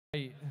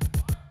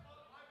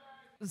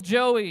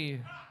Joey,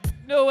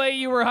 no way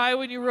you were high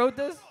when you wrote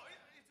this?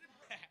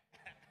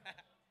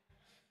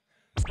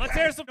 Let's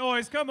hear some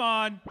noise, come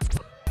on.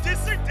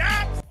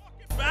 Diss-Or-Daps,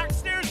 fucking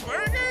Backstairs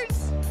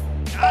Burgers?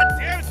 God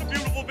damn, it's a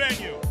beautiful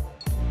venue.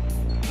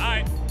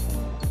 Alright.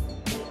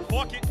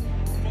 Fuck it.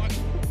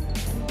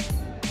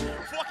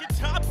 Fucking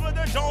top of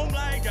the dome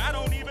like I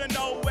don't even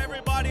know.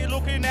 Everybody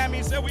looking at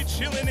me, said we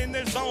chilling in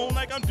the zone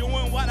like I'm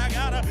doing what I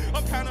gotta.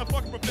 I'm kinda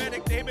fucking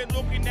prophetic. They been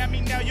looking at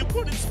me now, you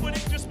couldn't split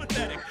it, just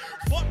pathetic.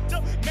 Fucked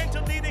up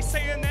mentally, they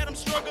saying that I'm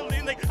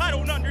struggling. Like I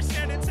don't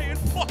understand it, saying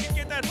fucking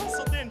get that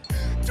hustle in.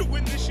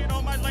 Doing this shit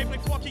all my life,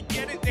 like fucking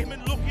get it. They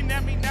been looking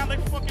at me now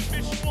like fucking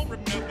bitch, you won't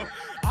remember.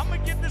 I'ma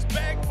get this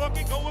bag,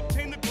 fucking go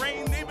obtain the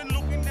grain. They been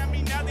looking at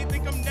me now, they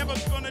think I'm never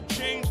gonna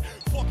change.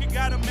 Fucking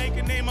gotta make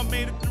a name, I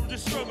made it through the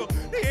struggle.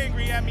 They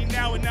angry at me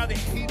now and now they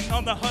hating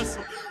on the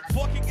hustle.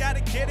 Fucking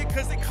gotta get it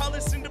cause they call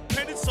us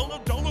independent. Solo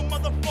dolo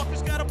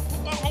motherfuckers gotta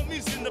put my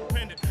homies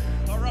independent.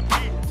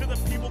 R.I.P. to the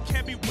people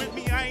can't be with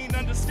me, I ain't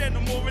understand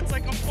no more. It's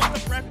like I'm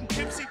fucking rapping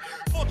tipsy.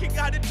 Fucking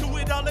gotta do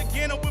it all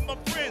again, I'm with my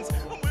friends.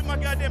 I'm with my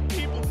goddamn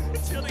people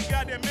until they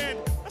goddamn end.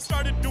 I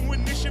started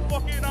doing this shit,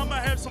 fucking I'ma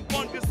have some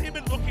fun. Cause they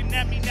been looking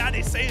at me now,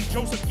 they saying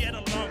Joseph get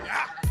along.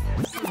 Ah.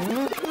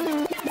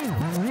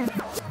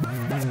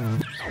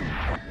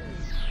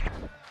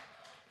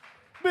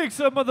 Make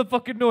some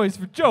motherfucking noise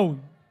for Joey.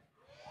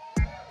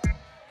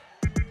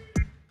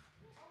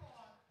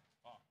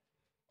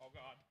 Oh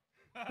God.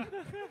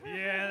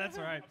 Yeah, that's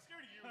right. I'm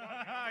scared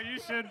of you. You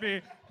should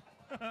be.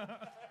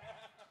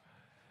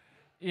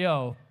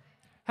 Yo,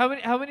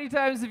 how many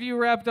times have you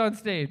rapped on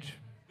stage?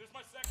 This is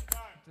my second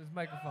time. This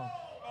microphone.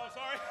 Oh,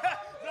 sorry.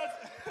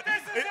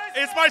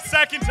 It's my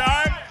second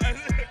time.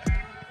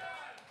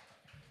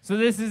 So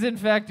this is in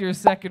fact your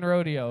second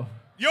rodeo.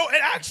 Yo, it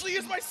actually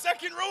is my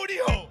second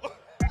rodeo.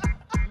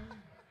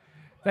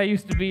 That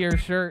used to be your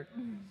shirt.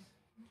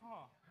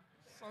 Oh,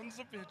 sons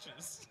of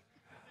bitches.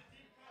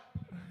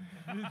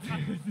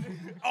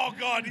 Oh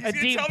God, he's A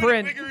gonna deep tell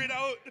print. me to figure it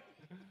out.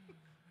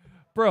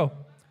 Bro,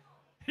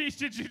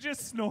 Did you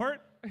just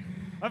snort?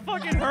 I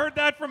fucking heard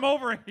that from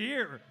over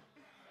here.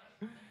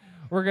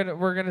 we're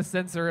gonna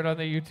censor it on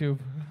the YouTube.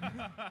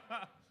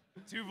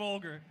 Too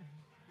vulgar.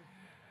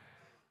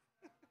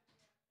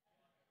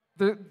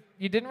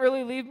 You didn't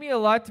really leave me a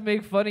lot to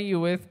make fun of you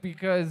with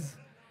because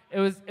it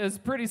was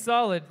pretty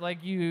solid.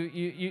 Like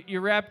you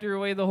rapped your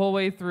way the whole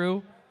way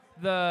through.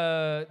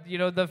 For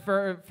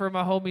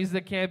my homies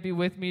that can't be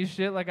with me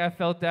shit. Like I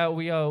felt that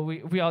we all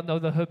know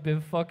the hood been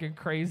fucking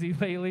crazy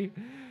lately.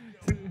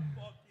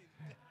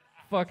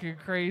 Fucking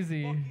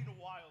crazy. Fucking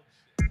wild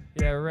shit.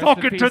 Yeah, rest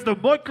Talking in to peace. the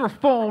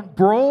microphone,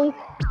 bro.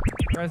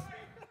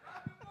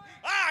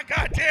 Ah,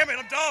 God damn it,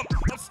 I'm dumb.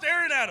 I'm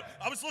staring at him.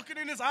 I was looking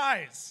in his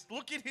eyes.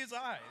 Look at his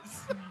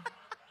eyes.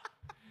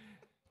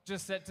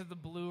 Just set to the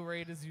blue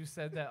right as you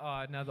said that.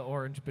 Oh, now the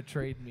orange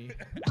betrayed me.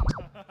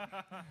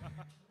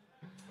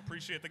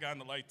 Appreciate the guy in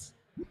the lights.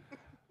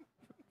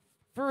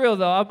 For real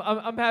though,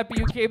 I'm happy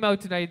you came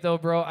out tonight though,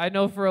 bro. I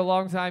know for a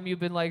long time you've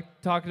been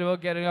like talking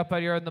about getting up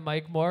out here on the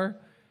mic more.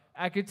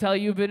 I could tell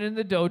you've been in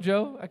the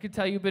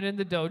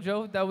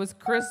dojo. That was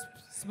crisp,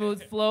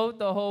 smooth flow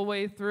the whole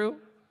way through.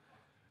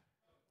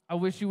 I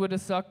wish you would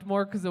have sucked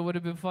more because it would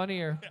have been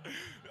funnier.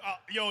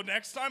 Yo,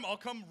 next time I'll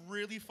come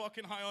really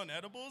fucking high on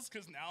edibles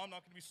because now I'm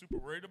not going to be super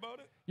worried about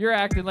it. You're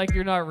acting like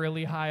you're not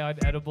really high on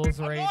edibles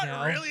right now. I'm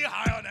not really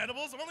high on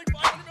edibles. I'm only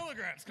 500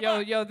 milligrams. Come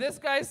on. Yo, this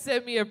guy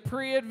sent me a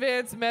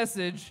pre-advanced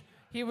message.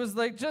 He was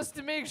like, just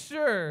to make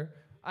sure,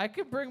 I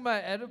can bring my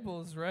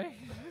edibles, right?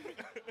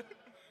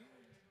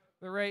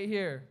 They're right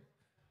here.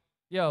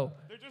 Yo.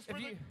 They're just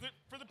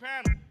for the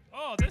panel.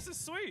 Oh, this is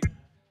sweet.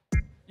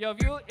 Yo,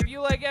 if you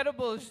like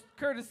edibles,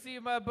 courtesy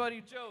of my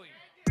buddy Joey.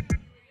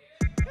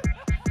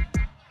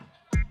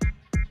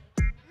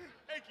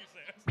 Thank you,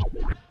 Sam.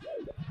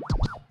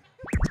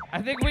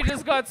 I think we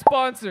just got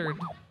sponsored.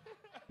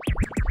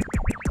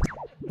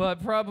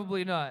 But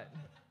probably not.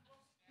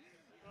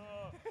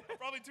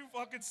 Probably too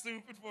fucking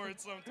stupid for it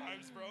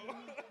sometimes, bro.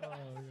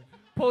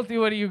 Pulte,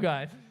 what do you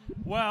got?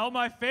 Well,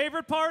 my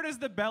favorite part is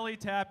the belly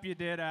tap you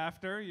did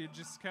after. You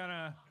just kind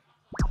of...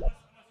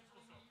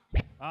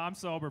 I'm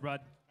sober, bud.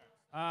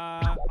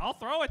 I'll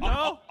throw it,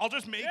 though. I'll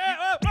just make Yeah,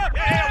 you... up, up.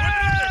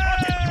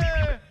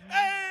 Yeah,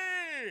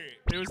 hey!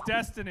 It was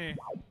destiny.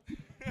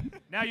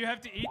 Now you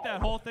have to eat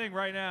that whole thing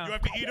right now. You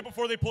have to eat it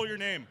before they pull your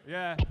name.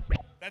 Yeah.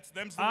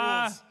 Them's the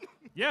rules.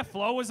 Yeah,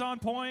 flow was on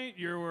point.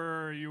 You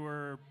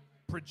were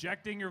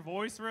projecting your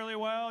voice really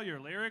well. Your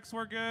lyrics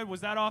were good.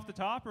 Was that off the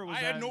top or was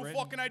I that had no written?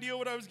 fucking idea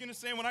what I was gonna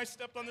say when I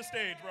stepped on the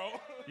stage, bro.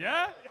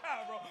 Yeah?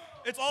 Yeah, bro.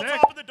 It's all Sick.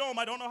 top of the dome.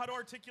 I don't know how to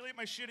articulate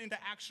my shit into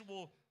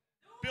actual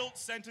built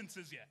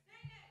sentences yet.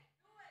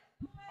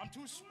 I'm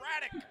too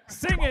sporadic.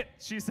 Sing it,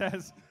 she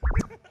says.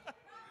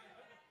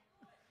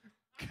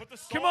 But the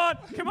Come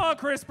song- on,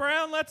 Chris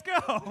Brown, let's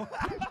go.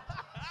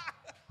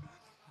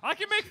 I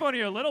can make fun of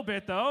you a little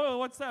bit, though.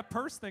 What's that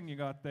purse thing you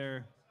got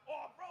there?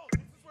 Oh, bro,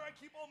 this is where I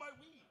keep all my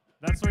weed.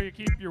 That's where you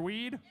keep your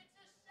weed?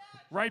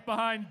 Right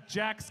behind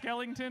Jack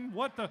Skellington?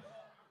 What the?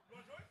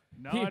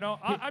 No, He- I don't.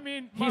 I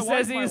mean, my He wife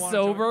says might he's wanna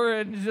join. sober,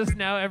 and just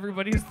now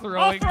everybody's I'll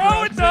throwing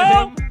throw it drugs at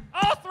though. him.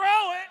 I'll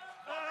throw it.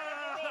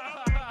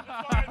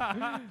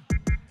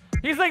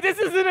 He's like, this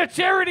isn't a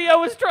charity. I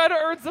was trying to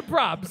earn some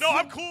props. No,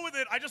 I'm cool with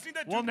it. I just need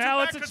that dude Well, to now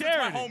back it's a 'cause it's my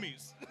charity.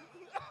 homies.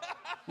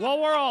 Well,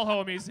 we're all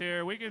homies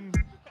here. We can.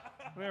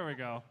 There we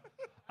go.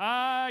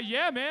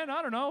 Yeah, man.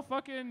 I don't know.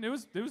 Fucking, it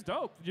was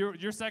dope.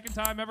 Your second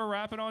time ever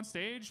rapping on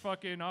stage,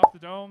 fucking off the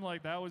dome,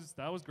 like that was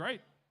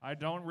great. I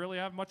don't really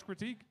have much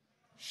critique.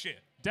 Shit.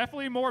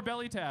 Definitely more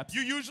belly taps.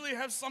 You usually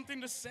have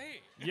something to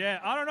say. Yeah,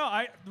 I don't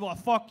know. Well,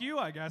 fuck you,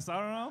 I guess. I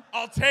don't know.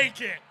 I'll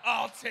take it.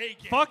 I'll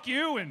take it. Fuck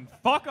you and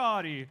fuck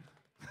Audie.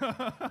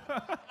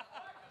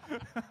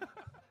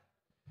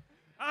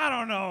 I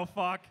don't know.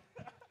 Fuck.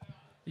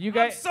 You I'm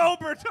guys,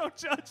 sober. Don't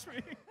judge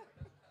me.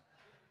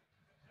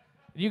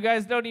 you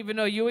guys don't even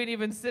know. You ain't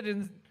even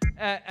sitting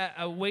at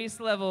a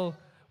waist level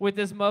with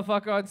this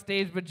motherfucker on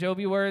stage, but Joe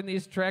be wearing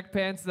these track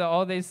pants that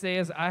all they say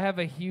is, I have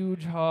a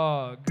huge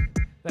hog.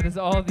 That is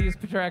all these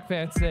track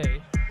pants say.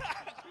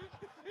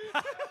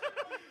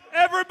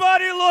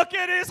 Everybody look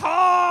at his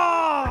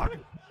hog.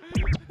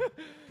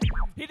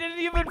 He didn't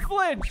even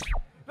flinch.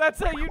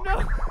 That's how you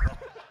know.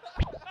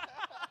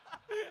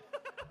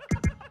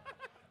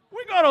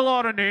 We got a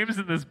lot of names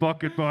in this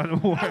bucket, by the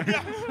way.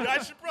 Yeah, I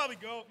should probably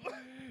go.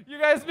 You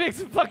guys make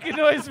some fucking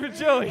noise for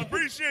Joey.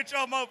 Appreciate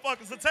y'all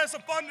motherfuckers. Let's have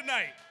some fun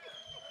tonight.